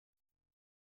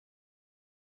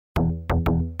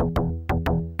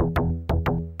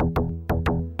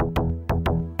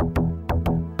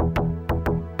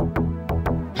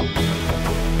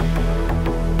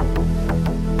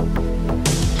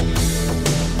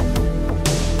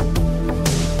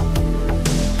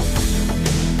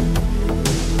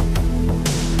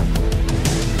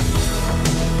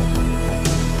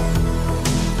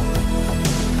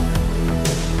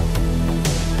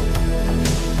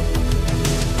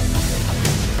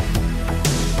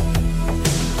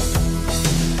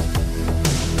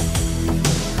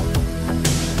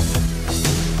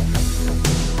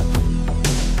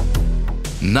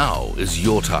Now is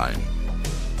your time.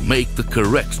 Make the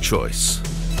correct choice.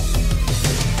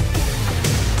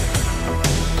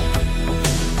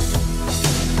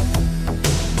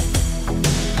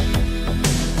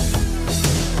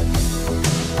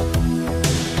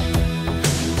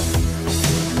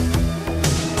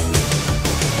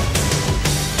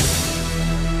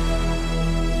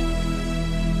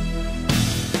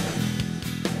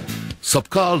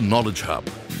 Sapkal Knowledge Hub,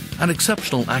 an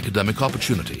exceptional academic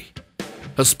opportunity.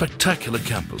 A spectacular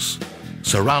campus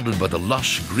surrounded by the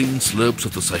lush green slopes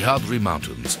of the Sahyadri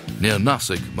Mountains near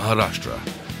Nashik, Maharashtra.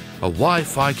 A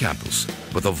Wi-Fi campus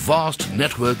with a vast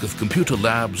network of computer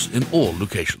labs in all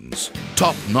locations.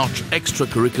 Top-notch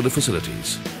extracurricular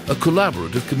facilities, a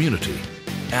collaborative community,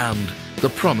 and the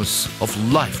promise of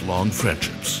lifelong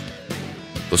friendships.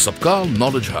 The Sapkal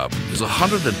Knowledge Hub is a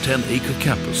 110-acre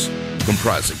campus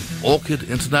comprising Orchid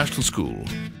International School,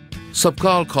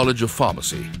 Sapkal College of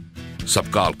Pharmacy,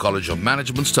 Sapkal College of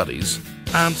Management Studies,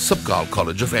 and Sapkal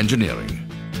College of Engineering.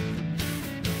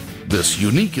 This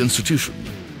unique institution,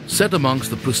 set amongst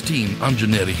the pristine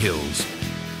Anjaneri hills,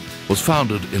 was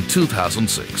founded in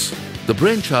 2006. The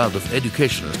brainchild of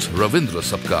educationist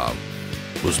R.G.Sapkal,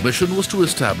 whose mission was to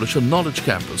establish a knowledge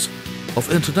campus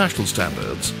of international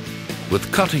standards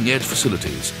with cutting-edge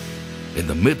facilities in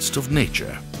the midst of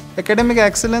nature. Academic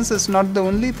excellence is not the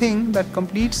only thing that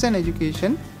completes an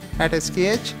education. At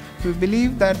SKH, we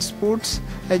believe that sports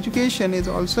education is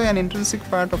also an intrinsic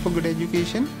part of a good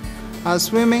education. Our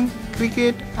swimming,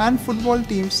 cricket and football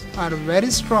teams are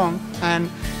very strong and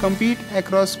compete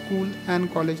across school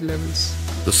and college levels.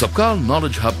 The Sapkal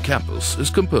Knowledge Hub campus is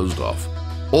composed of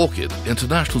Orchid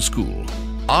International School,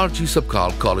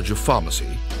 R.G.Sapkal College of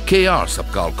Pharmacy,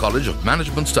 R.Sapkal College of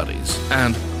Management Studies,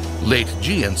 and late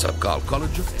Sapkal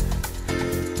College of...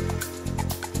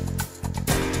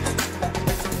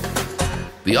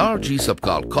 The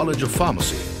R.G.Sapkal College of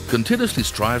Pharmacy continuously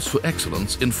strives for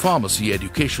excellence in pharmacy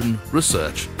education,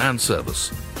 research and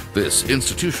service. This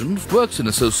institution works in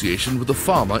association with the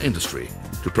pharma industry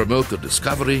to promote the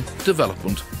discovery,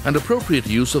 development and appropriate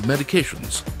use of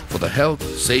medications for the health,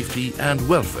 safety and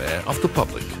welfare of the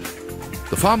public.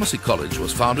 The Pharmacy College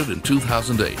was founded in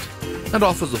 2008 and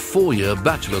offers a 4-year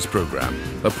bachelor's program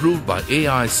approved by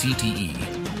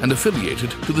AICTE and affiliated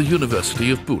to the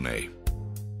University of Pune.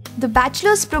 The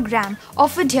bachelor's program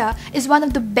offered here is one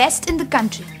of the best in the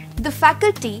country. The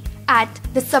faculty at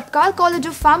the Sapkal College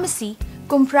of Pharmacy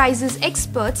comprises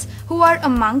experts who are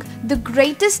among the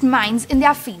greatest minds in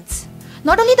their fields.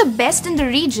 Not only the best in the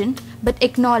region, but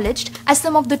acknowledged as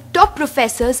some of the top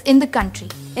professors in the country.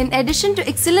 In addition to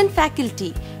excellent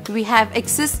faculty, we have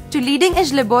access to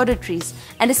leading-edge laboratories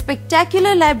and a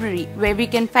spectacular library where we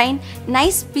can find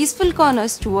nice, peaceful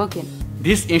corners to work in.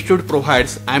 This institute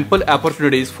provides ample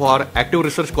opportunities for active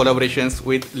research collaborations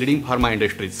with leading pharma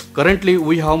industries. Currently,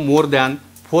 we have more than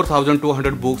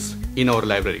 4,200 books in our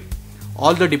library.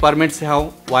 All the departments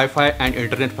have Wi-Fi and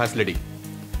internet facility.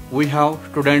 We have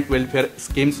student welfare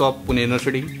schemes of Pune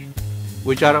University,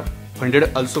 which are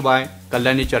funded also by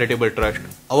Kalyani charitable trust.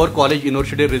 Our college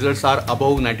university results are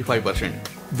above 95%.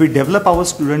 We develop our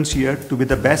students here to be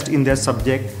the best in their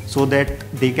subject so that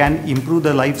they can improve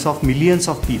the lives of millions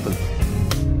of people.